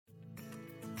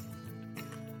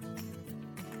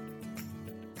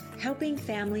helping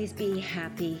families be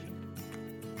happy.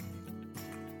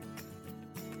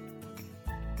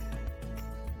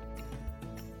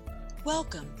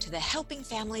 Welcome to the Helping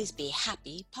Families Be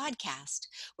Happy podcast,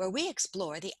 where we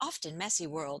explore the often messy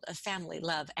world of family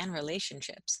love and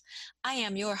relationships. I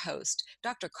am your host,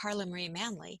 Dr. Carla Marie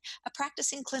Manley, a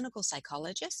practicing clinical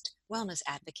psychologist, wellness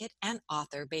advocate, and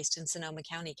author based in Sonoma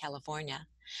County, California.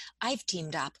 I've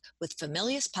teamed up with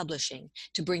Familius Publishing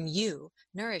to bring you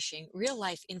nourishing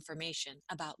real-life information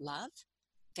about love,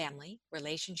 family,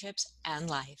 relationships, and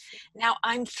life. Now,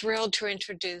 I'm thrilled to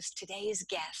introduce today's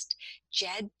guest,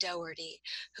 Jed Doherty,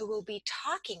 who will be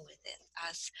talking with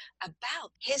us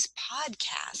about his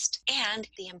podcast and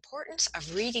the importance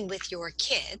of reading with your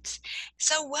kids.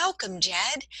 So welcome,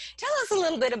 Jed. Tell us a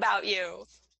little bit about you.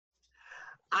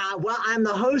 Well, I'm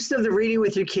the host of the Reading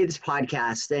with Your Kids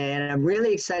podcast, and I'm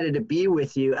really excited to be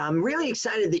with you. I'm really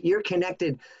excited that you're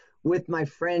connected with my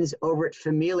friends over at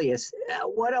Familius.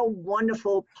 What a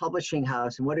wonderful publishing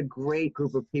house, and what a great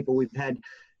group of people. We've had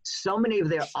so many of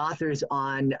their authors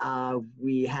on.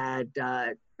 We had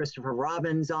Christopher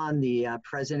Robbins on, the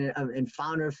president and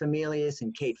founder of Familius,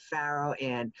 and Kate Farrow,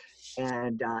 and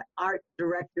art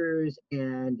directors.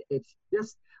 And it's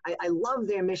just, I love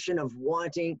their mission of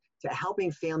wanting to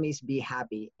helping families be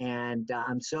happy. And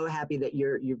I'm so happy that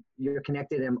you're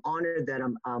connected. I'm honored that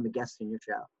I'm a guest in your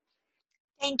show.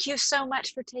 Thank you so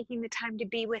much for taking the time to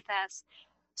be with us.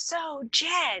 So,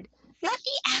 Jed, let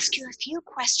me ask you a few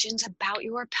questions about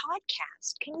your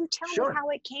podcast. Can you tell me how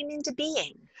it came into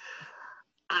being?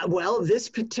 Well, this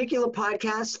particular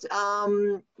podcast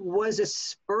was a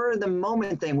spur of the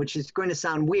moment thing, which is going to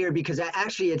sound weird because I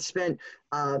actually had spent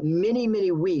many,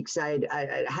 many weeks. I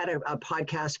had a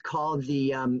podcast called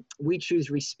the We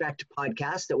Choose Respect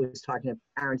podcast that was talking to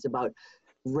parents about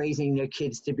raising their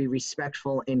kids to be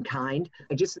respectful and kind.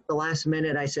 And just at the last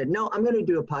minute, I said, no, I'm going to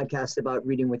do a podcast about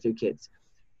reading with your kids.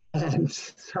 And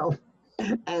so,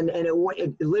 and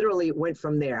it literally went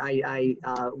from there. I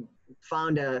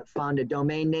found a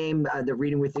domain name, the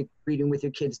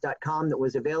readingwithyourkids.com, that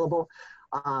was available.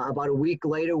 About a week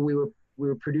later, we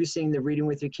were producing the Reading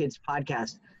with Your Kids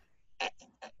podcast.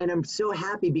 And I'm so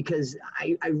happy because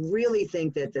I really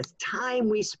think that the time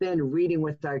we spend reading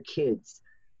with our kids,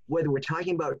 whether we're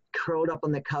talking about curled up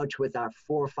on the couch with our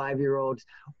 4 or 5-year-olds,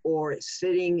 or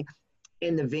sitting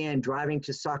in the van driving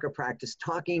to soccer practice,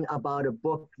 talking about a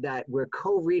book that we're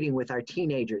co-reading with our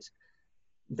teenagers,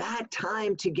 that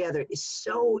time together is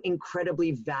so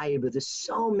incredibly valuable. There's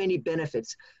so many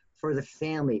benefits for the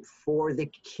family, for the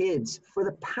kids, for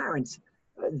the parents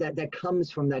that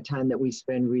comes from that time that we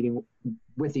spend reading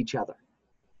with each other.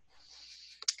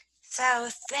 So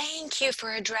thank you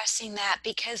for addressing that,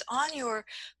 because on your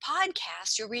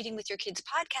podcast, your Reading with Your Kids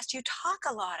podcast, you talk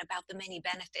a lot about the many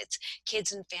benefits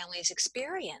kids and families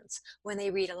experience when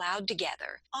they read aloud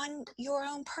together. On your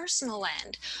own personal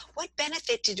end, what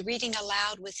benefit did reading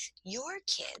aloud with your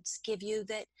kids give you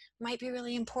that might be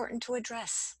really important to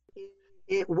address?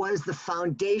 It was the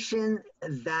foundation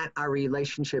that our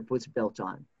relationship was built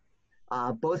on.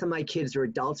 Both of my kids are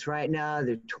adults right now.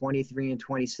 They're 23 and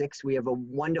 26. We have a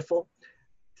wonderful,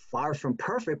 far from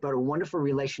perfect, but a wonderful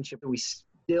relationship. We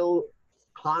still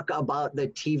talk about the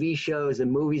TV shows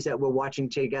and movies that we're watching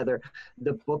together,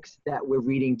 the books that we're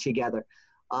reading together.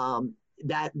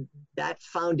 That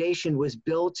foundation was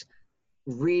built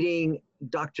reading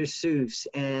Dr. Seuss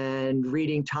and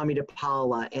reading Tomie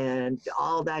dePaola, and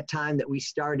all that time that we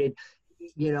started,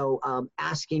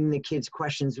 asking the kids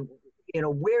questions.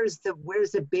 Where's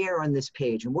the bear on this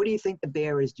page? And what do you think the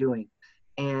bear is doing?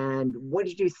 And what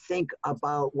did you think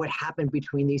about what happened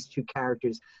between these two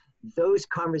characters? Those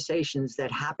conversations that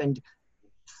happened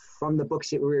from the books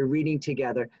that we were reading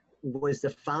together was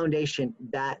the foundation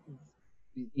that,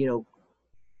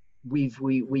 we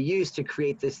use to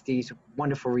create these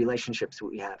wonderful relationships that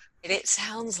we have. It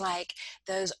sounds like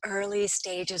those early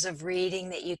stages of reading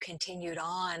that you continued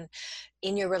on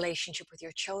in your relationship with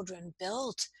your children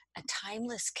built a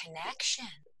timeless connection.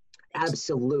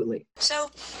 Absolutely.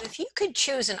 So if you could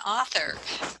choose an author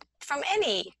from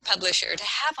any publisher to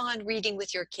have on Reading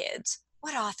with Your Kids,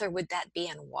 what author would that be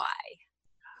and why?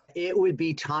 It would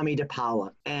be Tomie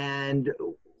dePaola. And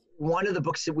one of the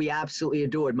books that we absolutely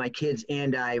adored, my kids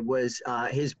and I, was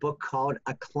his book called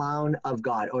A Clown of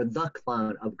God, or The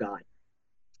Clown of God.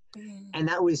 And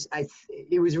that was,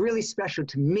 it was really special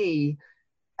to me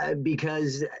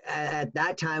because at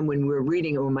that time when we were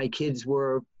reading it, when my kids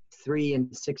were 3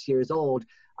 and 6 years old,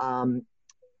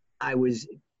 I was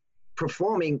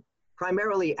performing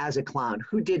primarily as a clown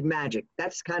who did magic.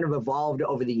 That's kind of evolved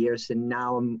over the years, and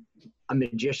now I'm a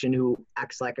magician who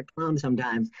acts like a clown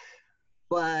sometimes.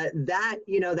 But that,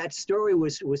 that story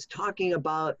was talking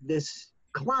about this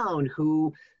clown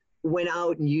who went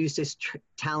out and used his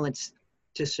talents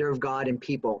to serve God and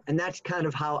people. And that's kind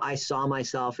of how I saw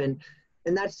myself. And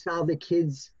that's how the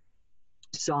kids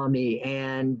saw me.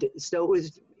 And so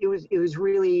it was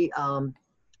really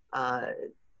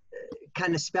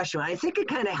kind of special. I think it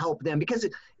kind of helped them because,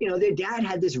 their dad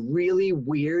had this really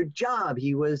weird job.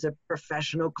 He was a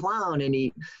professional clown, and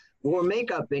he wore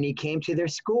makeup, and he came to their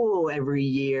school every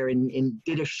year and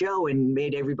did a show and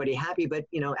made everybody happy. But,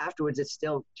 afterwards it's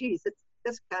still, geez,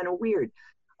 that's kind of weird.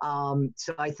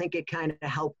 So I think it kind of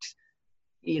helped,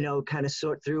 kind of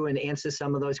sort through and answer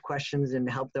some of those questions and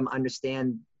help them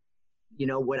understand,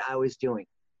 what I was doing.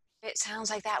 It sounds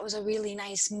like that was a really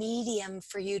nice medium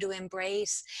for you to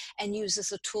embrace and use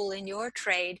as a tool in your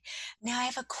trade. Now, I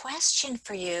have a question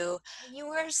for you. You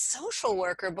were a social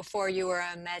worker before you were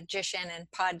a magician and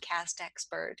podcast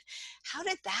expert. How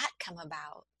did that come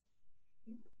about?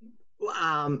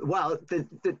 Well,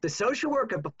 the social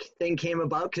worker thing came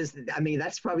about because,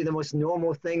 that's probably the most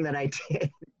normal thing that I did.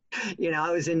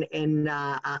 I was in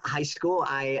high school.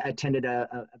 I attended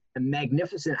a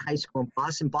magnificent high school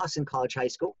in Boston College High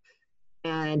School.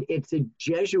 And it's a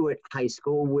Jesuit high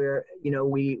school where,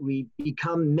 we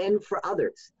become men for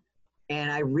others.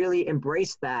 And I really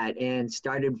embraced that and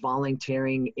started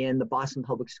volunteering in the Boston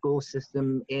public school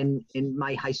system in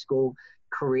my high school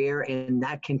career. And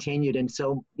that continued. And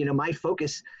so, my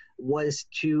focus was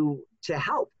to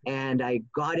help. And I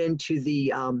got into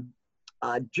the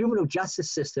juvenile justice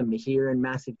system here in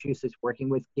Massachusetts, working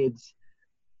with kids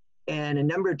in a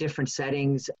number of different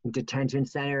settings, detention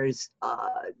centers,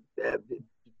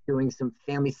 doing some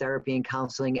family therapy and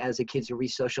counseling as the kids are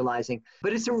re-socializing.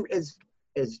 But it's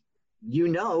as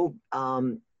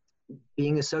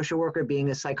being a social worker,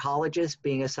 being a psychologist,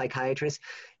 being a psychiatrist,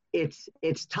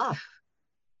 it's tough.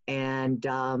 And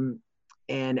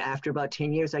after about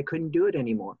 10 years, I couldn't do it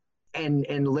anymore.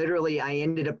 And literally, I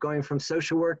ended up going from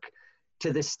social work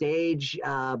to the stage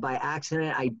by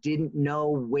accident. I didn't know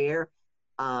where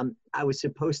I was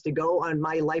supposed to go on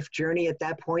my life journey at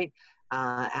that point.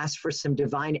 Asked for some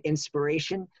divine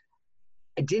inspiration.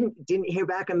 I didn't hear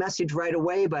back a message right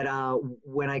away, but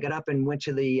when I got up and went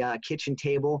to the kitchen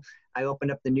table, I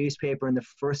opened up the newspaper, and the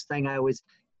first thing I was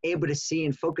able to see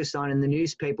and focus on in the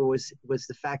newspaper was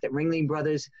the fact that Ringling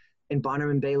Brothers and Barnum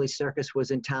and Bailey Circus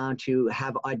was in town to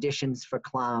have auditions for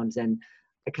clowns. And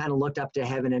I kind of looked up to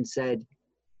heaven and said,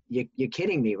 you're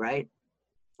kidding me, right?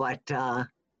 But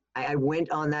I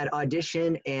went on that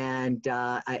audition, and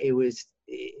it was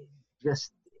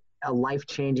just a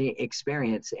life-changing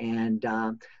experience. And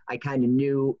I kind of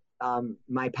knew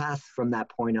my path from that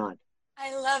point on.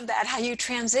 I love that, how you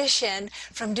transition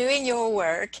from doing your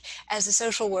work as a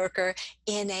social worker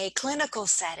in a clinical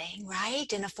setting, right?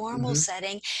 In a formal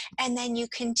setting, and then you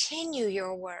continue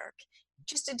your work,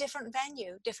 just a different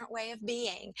venue, different way of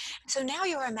being. So now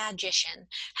you're a magician.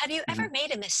 Have you ever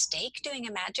made a mistake doing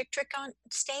a magic trick on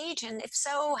stage? And if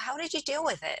so, how did you deal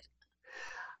with it?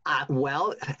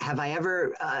 Well, have I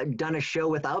ever done a show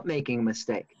without making a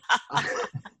mistake?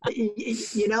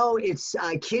 It's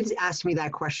kids ask me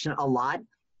that question a lot.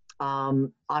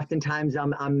 Oftentimes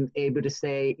I'm able to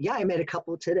say, yeah, I made a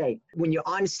couple today. When you're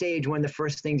on stage, one of the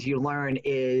first things you learn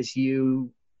is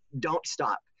you don't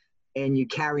stop and you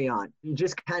carry on. You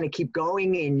just kind of keep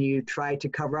going and you try to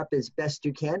cover up as best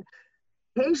you can.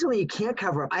 Occasionally you can't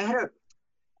cover up. I had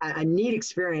a neat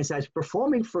experience. I was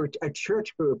performing for a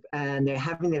church group, and they're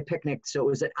having their picnic. So it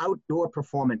was an outdoor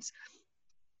performance.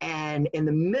 And in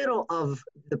the middle of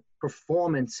the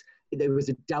performance, there was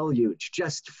a deluge,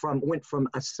 went from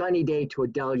a sunny day to a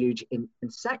deluge in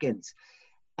seconds.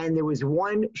 And there was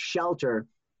one shelter,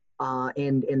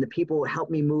 and the people helped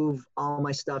me move all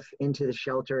my stuff into the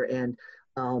shelter. And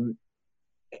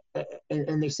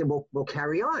they said, well, we'll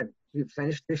carry on. You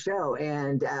finished the show.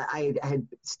 And I had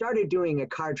started doing a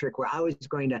card trick where I was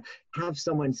going to have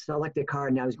someone select a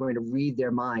card and I was going to read their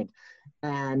mind.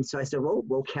 And so I said, well,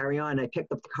 we'll carry on. I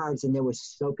picked up the cards and they were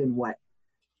soaking wet.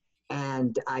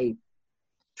 And I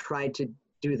tried to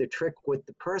do the trick with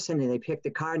the person, and they picked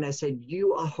the card, and I said,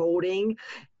 you are holding,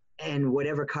 and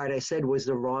whatever card I said was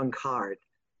the wrong card.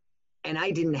 And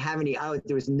I didn't have any out.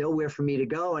 There was nowhere for me to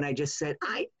go. And I just said,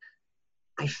 I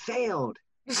failed.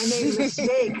 I made a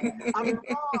mistake. I'm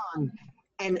wrong.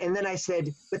 And then I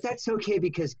said, but that's okay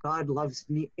because God loves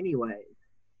me anyway.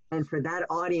 And for that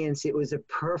audience, it was a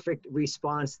perfect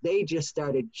response. They just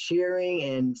started cheering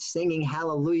and singing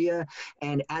hallelujah.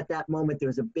 And at that moment, there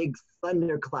was a big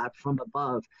thunderclap from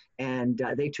above. And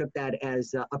they took that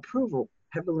as approval,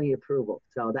 heavenly approval.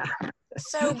 So that.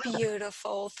 So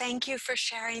beautiful. Thank you for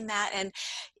sharing that. And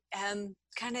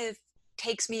kind of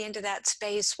takes me into that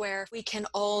space where we can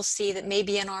all see that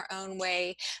maybe in our own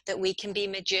way that we can be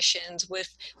magicians with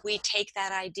we take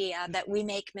that idea that we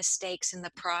make mistakes in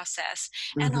the process,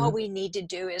 and all Mm-hmm. we need to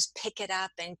do is pick it up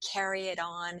and carry it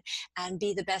on and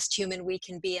be the best human we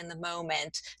can be in the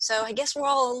moment. So I guess we're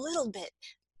all a little bit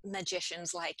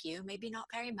magicians like you, maybe not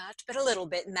very much, but a little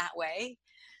bit in that way.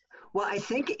 Well, I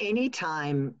think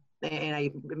anytime, and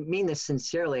I mean this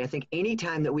sincerely, I think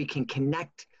anytime that we can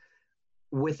connect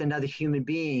with another human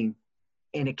being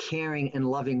in a caring and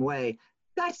loving way,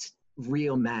 that's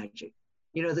real magic.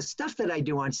 You know, the stuff that I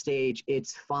do on stage,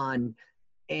 it's fun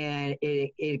and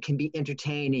it can be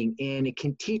entertaining and it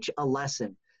can teach a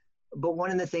lesson. But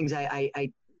one of the things I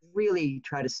really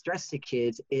try to stress to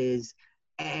kids is,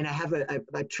 and I have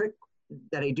a trick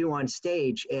that I do on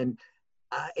stage, and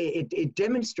it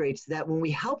demonstrates that when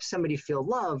we help somebody feel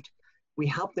loved, we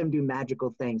help them do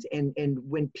magical things. And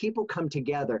when people come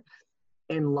together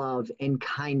in love and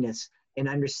kindness and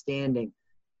understanding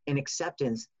and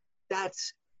acceptance,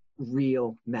 that's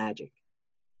real magic.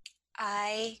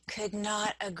 I could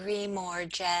not agree more,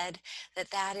 Jed,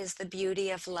 that that is the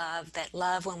beauty of love, that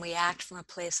love, when we act from a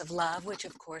place of love, which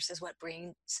of course is what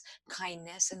brings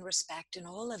kindness and respect and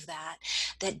all of that,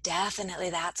 that definitely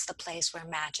that's the place where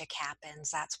magic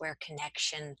happens. That's where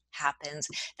connection happens.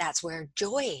 That's where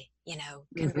joy, can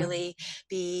Mm-hmm. really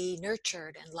be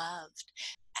nurtured and loved.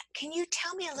 Can you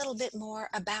tell me a little bit more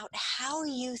about how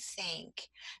you think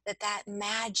that that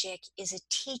magic is a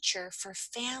teacher for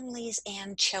families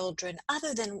and children,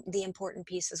 other than the important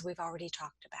pieces we've already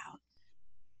talked about?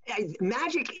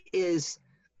 Magic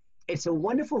it's a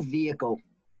wonderful vehicle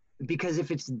because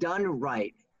if it's done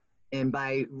right, and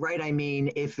by right I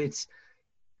mean if it's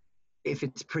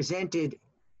presented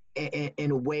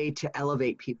in a way to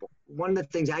elevate people. One of the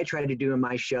things I try to do in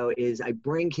my show is I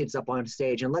bring kids up on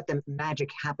stage and let the magic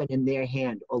happen in their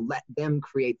hand, or let them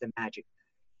create the magic.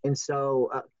 And so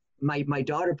my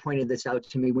daughter pointed this out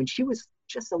to me when she was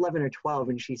just 11 or 12,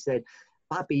 and she said,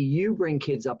 Poppy, you bring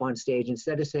kids up on stage.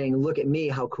 Instead of saying, look at me,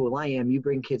 how cool I am, you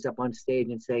bring kids up on stage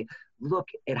and say, look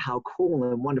at how cool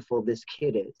and wonderful this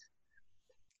kid is.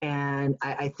 And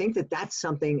I think that that's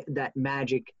something that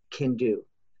magic can do.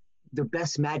 The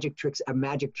best magic tricks are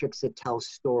magic tricks that tell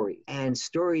stories. And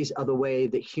stories are the way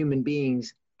that human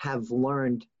beings have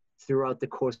learned throughout the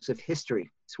course of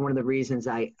history. It's one of the reasons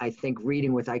I think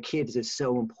reading with our kids is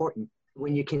so important.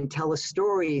 When you can tell a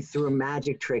story through a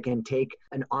magic trick and take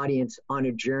an audience on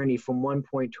a journey from one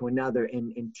point to another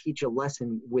and teach a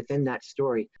lesson within that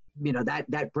story,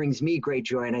 that brings me great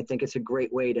joy. And I think it's a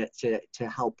great way to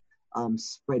help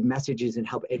spread messages and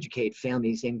help educate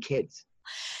families and kids.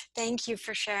 Thank you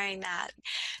for sharing that.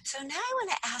 So now I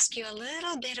want to ask you a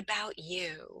little bit about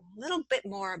you, a little bit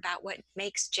more about what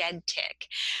makes Jed tick.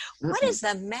 What Mm-mm. is the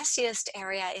messiest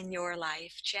area in your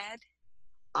life, Jed?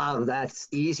 Oh, that's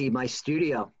easy. My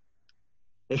studio.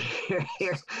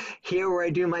 Here where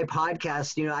I do my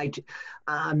podcast,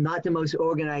 I'm not the most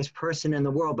organized person in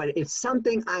the world, but it's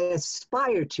something I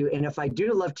aspire to. And if I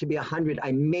do love to be 100,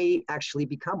 I may actually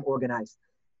become organized.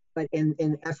 But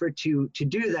in effort to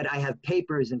do that, I have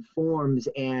papers and forms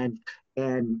and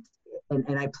I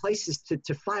have places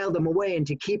to file them away and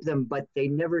to keep them, but they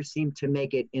never seem to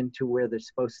make it into where they're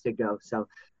supposed to go. So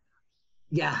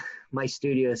yeah, my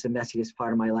studio is the messiest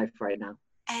part of my life right now.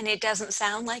 And it doesn't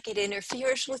sound like it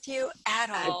interferes with you at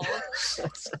all.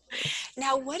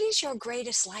 Now, what is your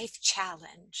greatest life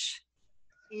challenge?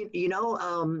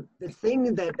 The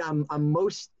thing that I'm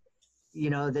most,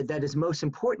 that is most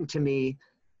important to me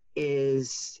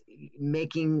is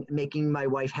making my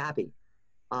wife happy,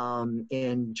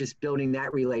 and just building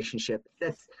that relationship.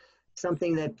 That's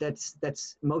something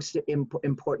that's most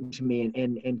important to me,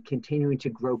 and continuing to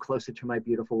grow closer to my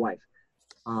beautiful wife.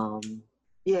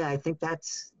 Yeah, I think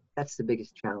that's the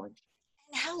biggest challenge.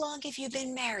 And how long have you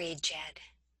been married, Jed?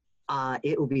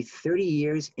 It will be 30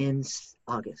 years in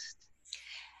August.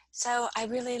 So I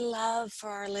really love for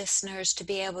our listeners to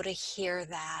be able to hear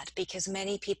that, because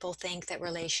many people think that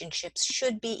relationships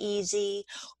should be easy,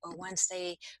 or once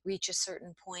they reach a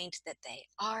certain point that they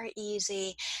are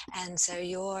easy. And so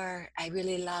I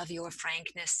really love your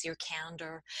frankness, your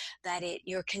candor, that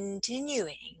you're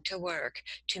continuing to work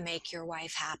to make your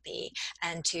wife happy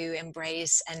and to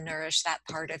embrace and nourish that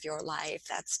part of your life.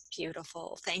 That's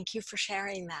beautiful. Thank you for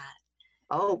sharing that.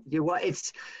 Oh,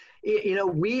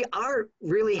 we are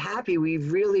really happy. We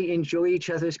really enjoy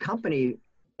each other's company.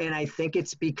 And I think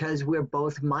it's because we're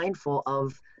both mindful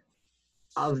of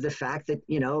the fact that,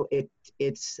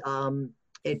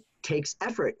 it takes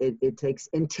effort. It takes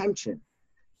intention.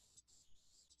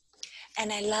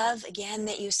 And I love again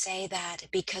that you say that,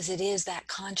 because it is that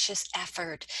conscious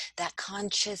effort, that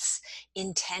conscious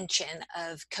intention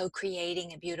of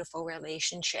co-creating a beautiful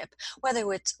relationship,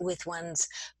 whether it's with one's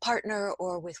partner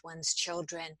or with one's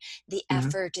children. The Hmm.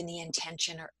 effort and the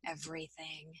intention are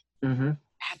everything. Hmm.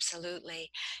 Absolutely.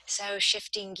 So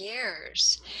shifting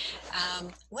gears,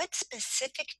 what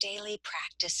specific daily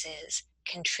practices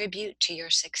contribute to your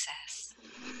success?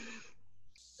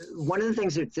 One of the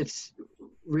things that's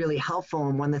really helpful,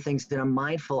 and one of the things that I'm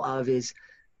mindful of, is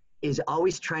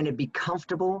always trying to be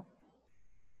comfortable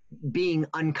being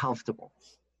uncomfortable.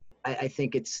 I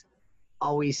think it's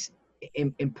always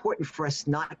important for us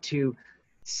not to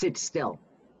sit still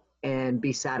and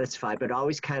be satisfied, but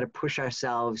always kind of push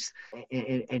ourselves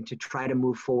and to try to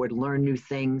move forward, learn new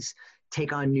things,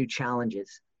 take on new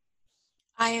challenges.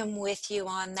 I am with you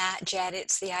on that, Jed.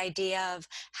 It's the idea of,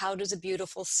 how does a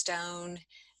beautiful stone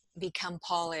become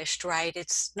polished, right?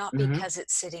 It's not Hmm. because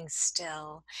it's sitting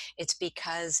still. It's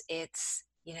because it's,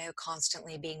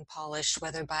 constantly being polished,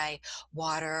 whether by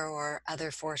water or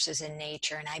other forces in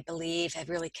nature. And I believe, I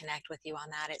really connect with you on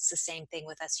that. It's the same thing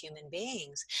with us human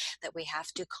beings, that we have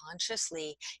to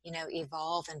consciously,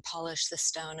 evolve and polish the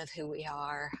stone of who we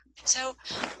are. So,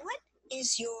 what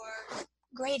is your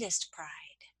greatest pride?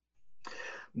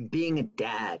 Being a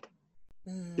dad,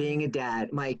 being Mm. a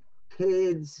dad. My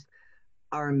kids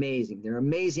are amazing. They're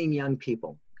amazing young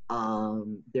people.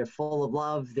 They're full of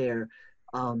love. They're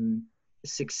um,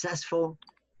 successful,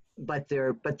 but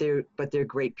they're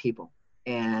great people.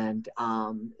 And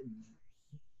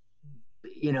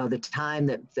the time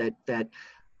that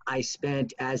I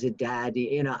spent as a dad,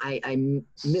 I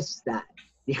miss that.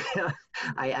 You know,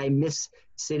 I miss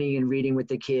sitting and reading with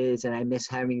the kids, and I miss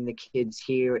having the kids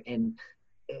here and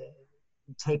uh,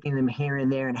 taking them here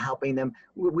and there and helping them.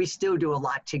 We still do a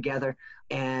lot together,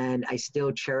 and I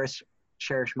still cherish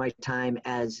my time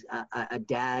as a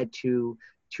dad to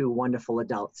wonderful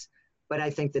adults. But I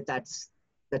think that's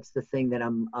the thing that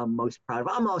I'm most proud of.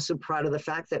 I'm also proud of the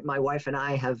fact that my wife and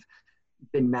I have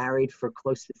been married for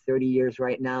close to 30 years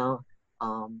right now.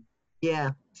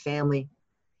 Yeah, family.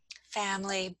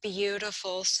 Family,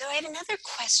 beautiful. So I have another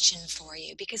question for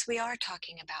you, because we are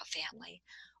talking about family.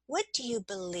 What do you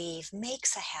believe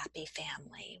makes a happy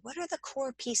family? What are the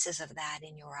core pieces of that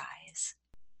in your eyes?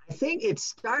 I think it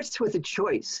starts with a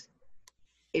choice.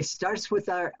 It starts with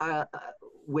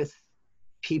with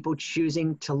people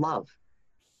choosing to love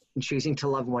and choosing to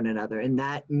love one another. And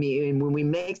when we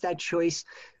make that choice,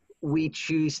 we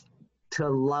choose to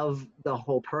love the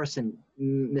whole person,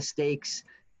 mistakes,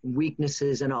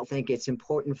 weaknesses, and I think it's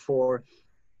important for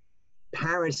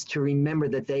parents to remember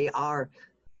that they are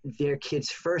their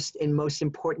kids' first and most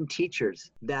important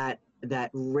teachers. That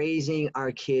raising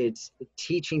our kids,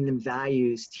 teaching them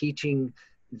values, teaching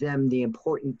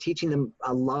them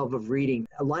a love of reading.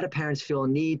 A lot of parents feel a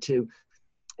need to,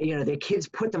 their kids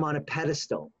put them on a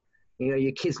pedestal.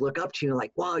 Your kids look up to you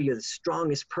like, wow, you're the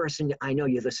strongest person I know.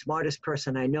 You're the smartest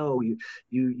person I know.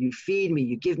 You feed me.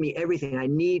 You give me everything I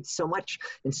need so much.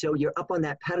 And so you're up on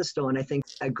that pedestal. And I think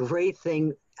a great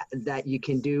thing that you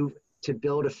can do to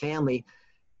build a family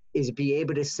is be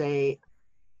able to say,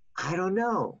 I don't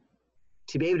know.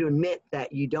 To be able to admit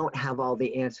that you don't have all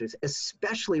the answers,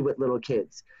 especially with little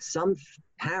kids. Some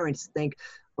parents think,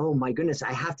 oh my goodness,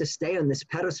 I have to stay on this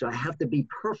pedestal. I have to be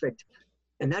perfect.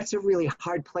 And that's a really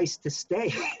hard place to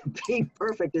stay. Being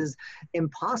perfect is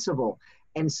impossible.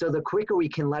 And so the quicker we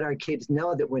can let our kids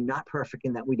know that we're not perfect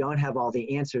and that we don't have all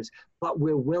the answers, but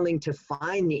we're willing to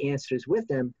find the answers with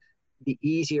them, the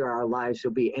easier our lives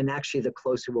will be. And actually, the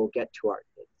closer we'll get to our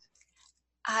kids.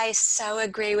 I so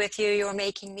agree with you. You're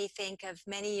making me think of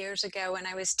many years ago when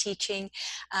I was teaching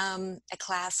a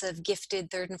class of gifted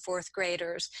third and fourth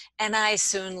graders. And I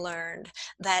soon learned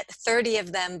that 30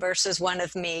 of them versus one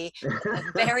of me, the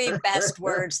very best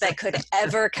words that could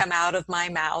ever come out of my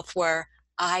mouth were,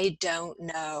 I don't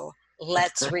know.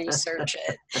 Let's research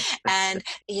it. And,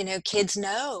 kids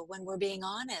know when we're being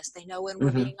honest. They know when we're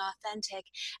Mm-hmm. being authentic.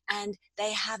 And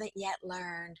they haven't yet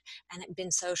learned and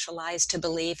been socialized to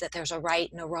believe that there's a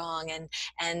right and a wrong.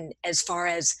 And as far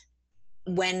as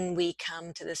when we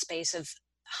come to the space of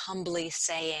humbly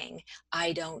saying,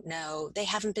 I don't know, they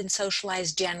haven't been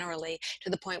socialized generally to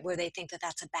the point where they think that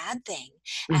that's a bad thing.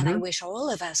 And I Mm-hmm. wish all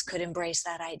of us could embrace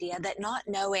that idea, that not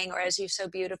knowing, or as you so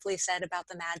beautifully said about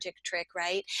the magic trick,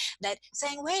 right? That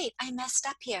saying, wait, I messed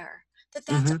up here, that's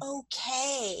Mm-hmm.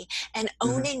 okay. And Mm-hmm.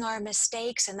 owning our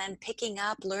mistakes and then picking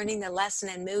up, learning the lesson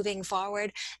and moving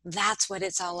forward, that's what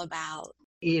it's all about.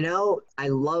 I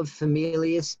love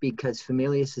Familius because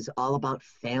Familius is all about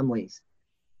families.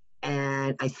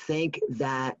 And I think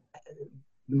that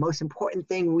most important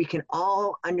thing we can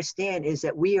all understand is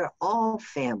that we are all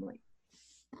family.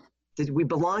 That we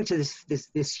belong to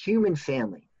this human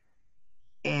family.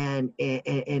 And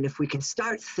if we can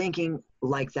start thinking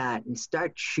like that and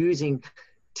start choosing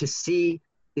to see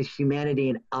the humanity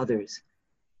in others,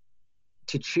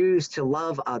 to choose to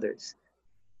love others,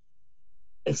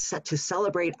 to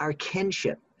celebrate our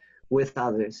kinship with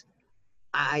others,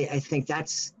 I think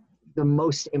that's the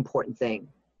most important thing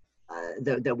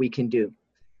that we can do.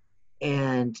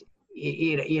 And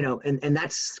and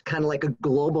that's kind of like a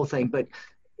global thing. But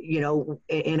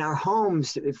in our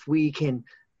homes, if we can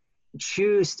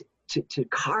choose to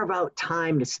carve out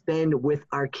time to spend with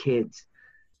our kids,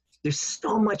 there's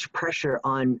so much pressure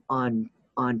on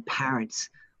parents,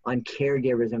 on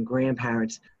caregivers, on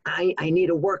grandparents. I need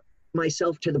to work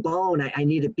myself to the bone. I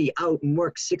need to be out and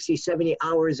work 60, 70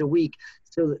 hours a week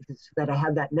so that I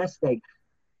have that nest egg.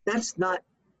 That's not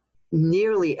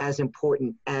nearly as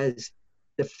important as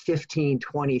the 15,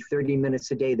 20, 30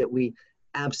 minutes a day that we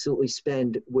absolutely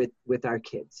spend with our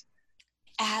kids.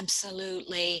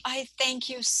 Absolutely. I thank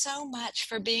you so much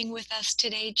for being with us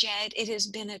today, Jed. It has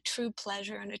been a true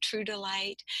pleasure and a true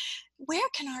delight. Where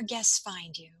can our guests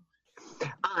find you?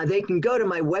 They can go to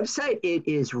my website. It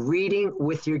is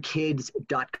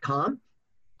readingwithyourkids.com.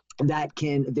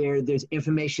 There's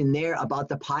information there about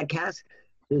the podcast.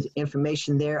 There's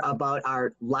information there about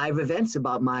our live events,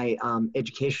 about my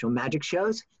educational magic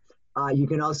shows. You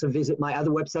can also visit my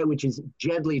other website, which is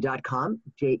jedlie.com,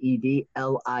 JEDLIE.com.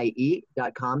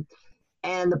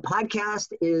 And the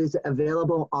podcast is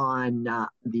available on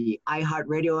the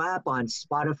iHeartRadio app, on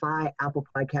Spotify, Apple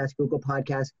Podcasts, Google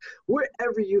Podcasts,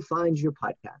 wherever you find your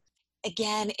podcast.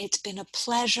 Again, it's been a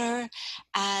pleasure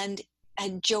and a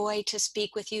joy to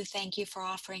speak with you. Thank you for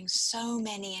offering so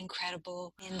many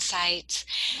incredible insights.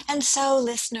 And so,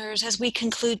 listeners, as we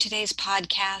conclude today's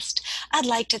podcast, I'd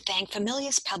like to thank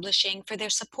Familius Publishing for their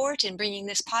support in bringing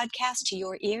this podcast to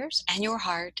your ears and your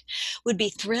heart. Would be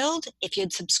thrilled if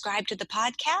you'd subscribe to the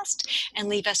podcast and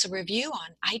leave us a review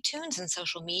on iTunes and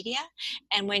social media.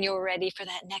 And when you're ready for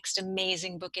that next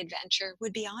amazing book adventure,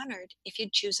 would be honored if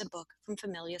you'd choose a book from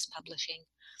Familius Publishing.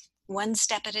 One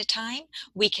step at a time,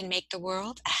 we can make the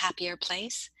world a happier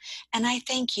place. And I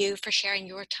thank you for sharing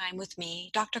your time with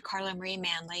me, Dr. Carla Marie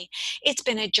Manly. It's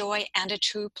been a joy and a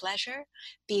true pleasure.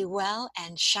 Be well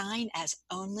and shine as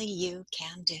only you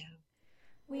can do.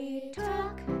 We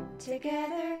talk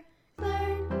together,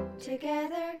 learn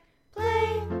together,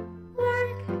 play,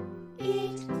 work,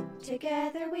 eat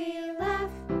together. We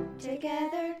laugh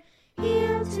together.